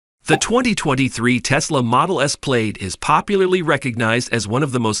The 2023 Tesla Model S Plaid is popularly recognized as one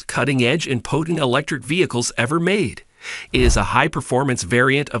of the most cutting-edge and potent electric vehicles ever made. It is a high-performance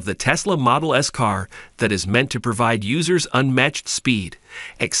variant of the Tesla Model S car that is meant to provide users unmatched speed,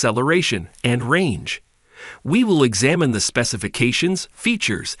 acceleration, and range. We will examine the specifications,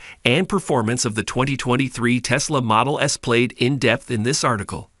 features, and performance of the 2023 Tesla Model S Plaid in depth in this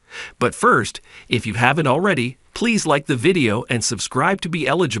article. But first, if you haven't already, please like the video and subscribe to be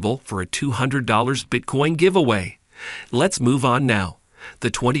eligible for a $200 Bitcoin giveaway. Let's move on now. The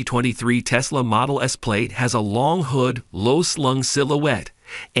 2023 Tesla Model S Plaid has a long hood, low-slung silhouette,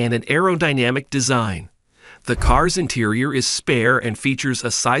 and an aerodynamic design. The car's interior is spare and features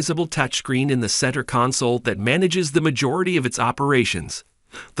a sizable touchscreen in the center console that manages the majority of its operations.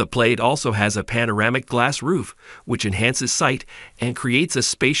 The Plaid also has a panoramic glass roof, which enhances sight and creates a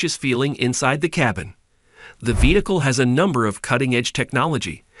spacious feeling inside the cabin. The vehicle has a number of cutting-edge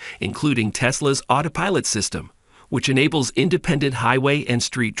technology, including Tesla's autopilot system, which enables independent highway and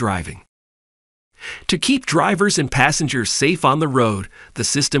street driving. To keep drivers and passengers safe on the road, the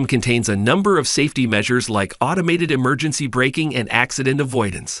system contains a number of safety measures like automated emergency braking and accident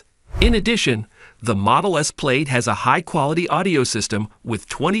avoidance. In addition, the Model S Plaid has a high-quality audio system with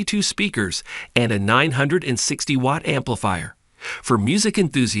 22 speakers and a 960-watt amplifier. For music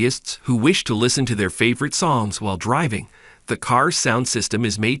enthusiasts who wish to listen to their favorite songs while driving, the car's sound system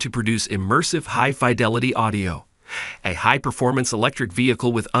is made to produce immersive high-fidelity audio. A high-performance electric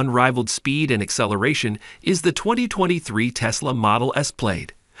vehicle with unrivaled speed and acceleration is the 2023 Tesla Model S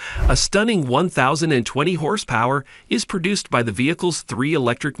Plaid. A stunning 1,020 horsepower is produced by the vehicle's 3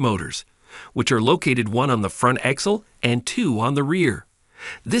 electric motors, which are located one on the front axle and 2 on the rear.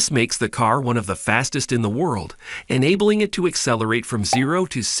 This makes the car one of the fastest in the world, enabling it to accelerate from 0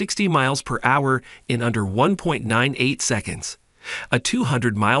 to 60 miles per hour in under 1.98 seconds. A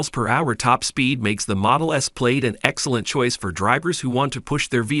 200 miles per hour top speed makes the Model S Plaid an excellent choice for drivers who want to push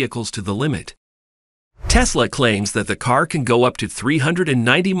their vehicles to the limit. Tesla claims that the car can go up to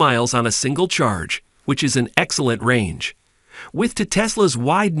 390 miles on a single charge, which is an excellent range. With Tesla's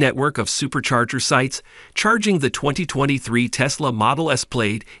wide network of supercharger sites, charging the 2023 Tesla Model S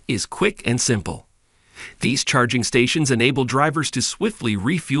Plaid is quick and simple. These charging stations enable drivers to swiftly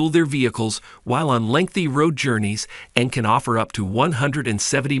refuel their vehicles while on lengthy road journeys and can offer up to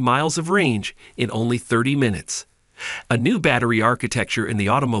 170 miles of range in only 30 minutes. A new battery architecture in the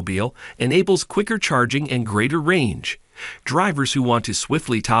automobile enables quicker charging and greater range. Drivers who want to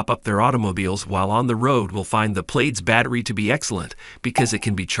swiftly top up their automobiles while on the road will find the Plaid's battery to be excellent because it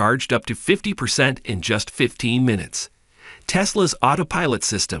can be charged up to 50% in just 15 minutes. Tesla's autopilot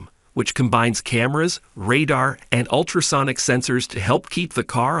system, which combines cameras, radar, and ultrasonic sensors to help keep the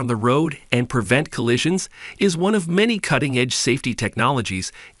car on the road and prevent collisions, is one of many cutting-edge safety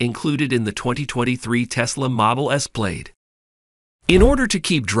technologies included in the 2023 Tesla Model S Plaid. In order to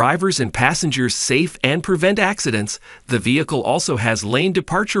keep drivers and passengers safe and prevent accidents, the vehicle also has lane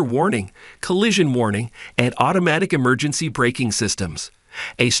departure warning, collision warning, and automatic emergency braking systems.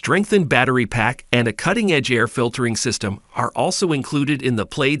 A strengthened battery pack and a cutting-edge air filtering system are also included in the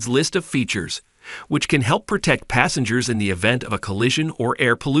Plaid's list of features, which can help protect passengers in the event of a collision or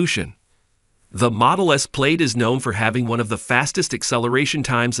air pollution. The Model S Plaid is known for having one of the fastest acceleration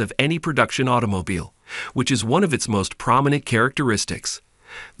times of any production automobile, which is one of its most prominent characteristics.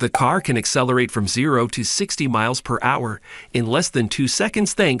 The car can accelerate from 0 to 60 miles per hour in less than 2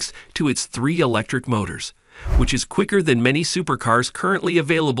 seconds thanks to its 3 electric motors, which is quicker than many supercars currently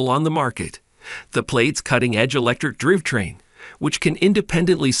available on the market. The Plaid's cutting-edge electric drivetrain, which can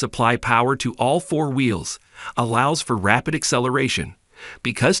independently supply power to all 4 wheels, allows for rapid acceleration.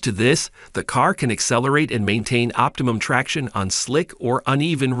 Because to this, the car can accelerate and maintain optimum traction on slick or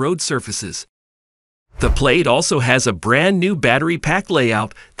uneven road surfaces. The Plaid also has a brand new battery pack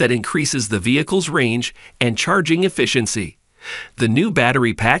layout that increases the vehicle's range and charging efficiency. The new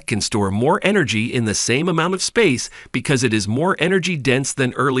battery pack can store more energy in the same amount of space because it is more energy dense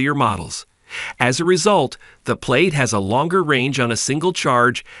than earlier models. As a result, the Plaid has a longer range on a single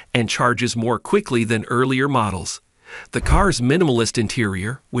charge and charges more quickly than earlier models. The car's minimalist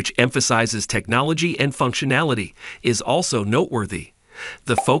interior, which emphasizes technology and functionality, is also noteworthy.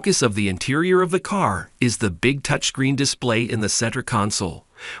 The focus of the interior of the car is the big touchscreen display in the center console,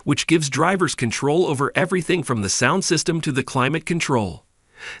 which gives drivers control over everything from the sound system to the climate control.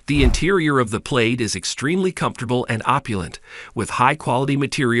 The interior of the Plaid is extremely comfortable and opulent, with high-quality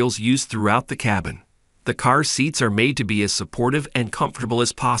materials used throughout the cabin. The car's seats are made to be as supportive and comfortable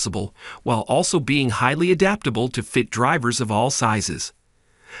as possible, while also being highly adaptable to fit drivers of all sizes.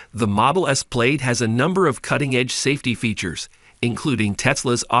 The Model S Plaid has a number of cutting-edge safety features, including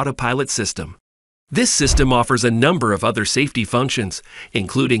Tesla's autopilot system. This system offers a number of other safety functions,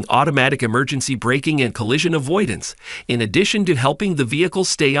 including automatic emergency braking and collision avoidance, in addition to helping the vehicle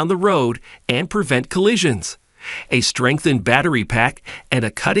stay on the road and prevent collisions. A strengthened battery pack and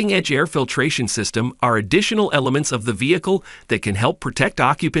a cutting-edge air filtration system are additional elements of the vehicle that can help protect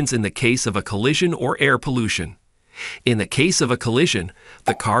occupants in the case of a collision or air pollution. In the case of a collision,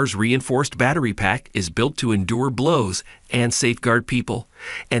 the car's reinforced battery pack is built to endure blows and safeguard people,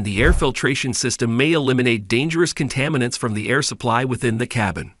 and the air filtration system may eliminate dangerous contaminants from the air supply within the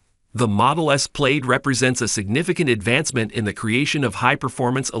cabin. The Model S Plaid represents a significant advancement in the creation of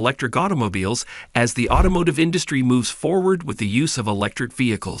high-performance electric automobiles as the automotive industry moves forward with the use of electric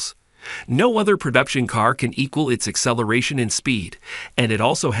vehicles. No other production car can equal its acceleration and speed, and it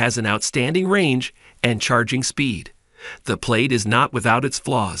also has an outstanding range and charging speed. The Plaid is not without its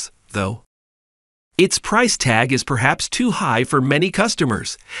flaws, though. Its price tag is perhaps too high for many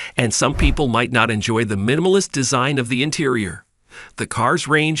customers, and some people might not enjoy the minimalist design of the interior. The car's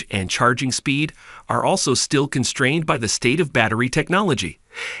range and charging speed are also still constrained by the state of battery technology,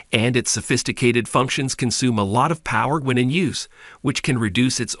 and its sophisticated functions consume a lot of power when in use, which can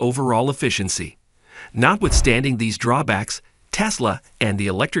reduce its overall efficiency. Notwithstanding these drawbacks, Tesla and the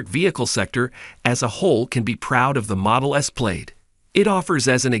electric vehicle sector as a whole can be proud of the Model S Plaid. It offers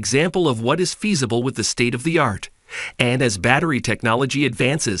as an example of what is feasible with the state-of-the-art, and as battery technology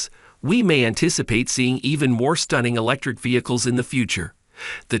advances, we may anticipate seeing even more stunning electric vehicles in the future.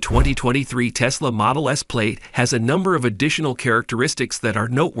 The 2023 Tesla Model S Plaid has a number of additional characteristics that are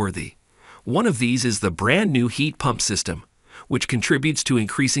noteworthy. One of these is the brand new heat pump system, which contributes to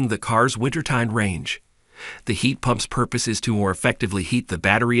increasing the car's wintertime range. The heat pump's purpose is to more effectively heat the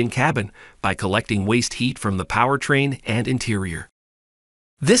battery and cabin by collecting waste heat from the powertrain and interior.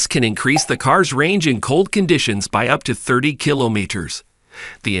 This can increase the car's range in cold conditions by up to 30 kilometers.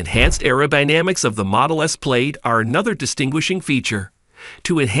 The enhanced aerodynamics of the Model S Plaid are another distinguishing feature.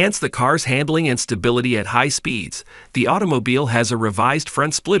 To enhance the car's handling and stability at high speeds, the automobile has a revised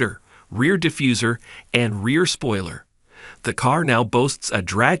front splitter, rear diffuser, and rear spoiler. The car now boasts a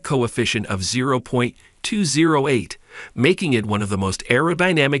drag coefficient of 0.208, making it one of the most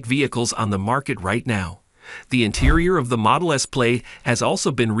aerodynamic vehicles on the market right now. The interior of the Model S Plaid has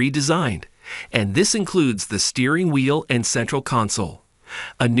also been redesigned, and this includes the steering wheel and central console.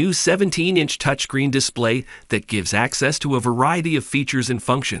 A new 17-inch touchscreen display that gives access to a variety of features and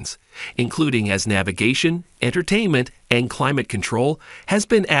functions, including as navigation, entertainment, and climate control, has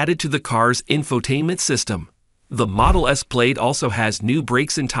been added to the car's infotainment system. The Model S Plaid also has new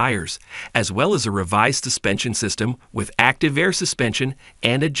brakes and tires, as well as a revised suspension system with active air suspension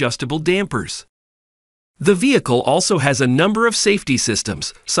and adjustable dampers. The vehicle also has a number of safety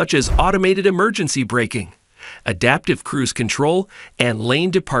systems, such as automated emergency braking, adaptive cruise control, and lane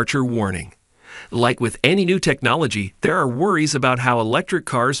departure warning. Like with any new technology, there are worries about how electric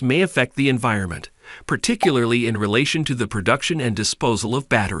cars may affect the environment, particularly in relation to the production and disposal of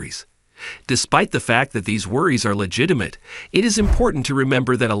batteries. Despite the fact that these worries are legitimate, it is important to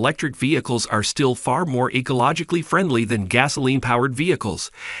remember that electric vehicles are still far more ecologically friendly than gasoline-powered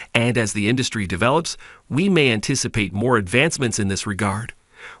vehicles, and as the industry develops, we may anticipate more advancements in this regard.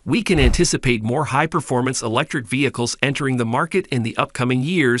 We can anticipate more high-performance electric vehicles entering the market in the upcoming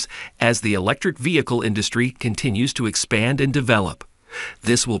years as the electric vehicle industry continues to expand and develop.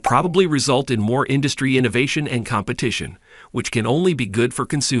 This will probably result in more industry innovation and competition, which can only be good for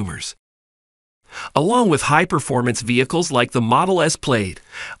consumers. Along with high-performance vehicles like the Model S Plaid,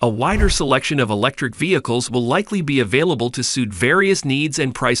 a wider selection of electric vehicles will likely be available to suit various needs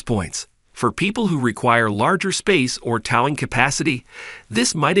and price points. For people who require larger space or towing capacity,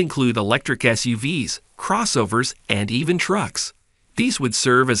 this might include electric SUVs, crossovers, and even trucks. These would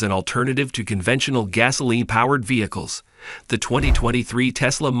serve as an alternative to conventional gasoline-powered vehicles. The 2023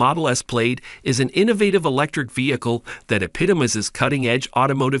 Tesla Model S Plaid is an innovative electric vehicle that epitomizes cutting-edge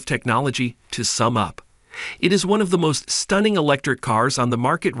automotive technology. To sum up, it is one of the most stunning electric cars on the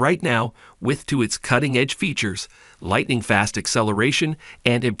market right now, with to its cutting-edge features, lightning-fast acceleration,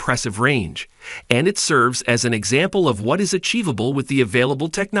 and impressive range, and it serves as an example of what is achievable with the available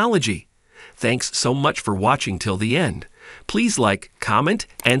technology. Thanks so much for watching till the end. Please like, comment,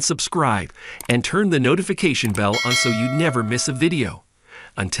 and subscribe, and turn the notification bell on so you never miss a video.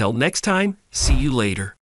 Until next time, see you later.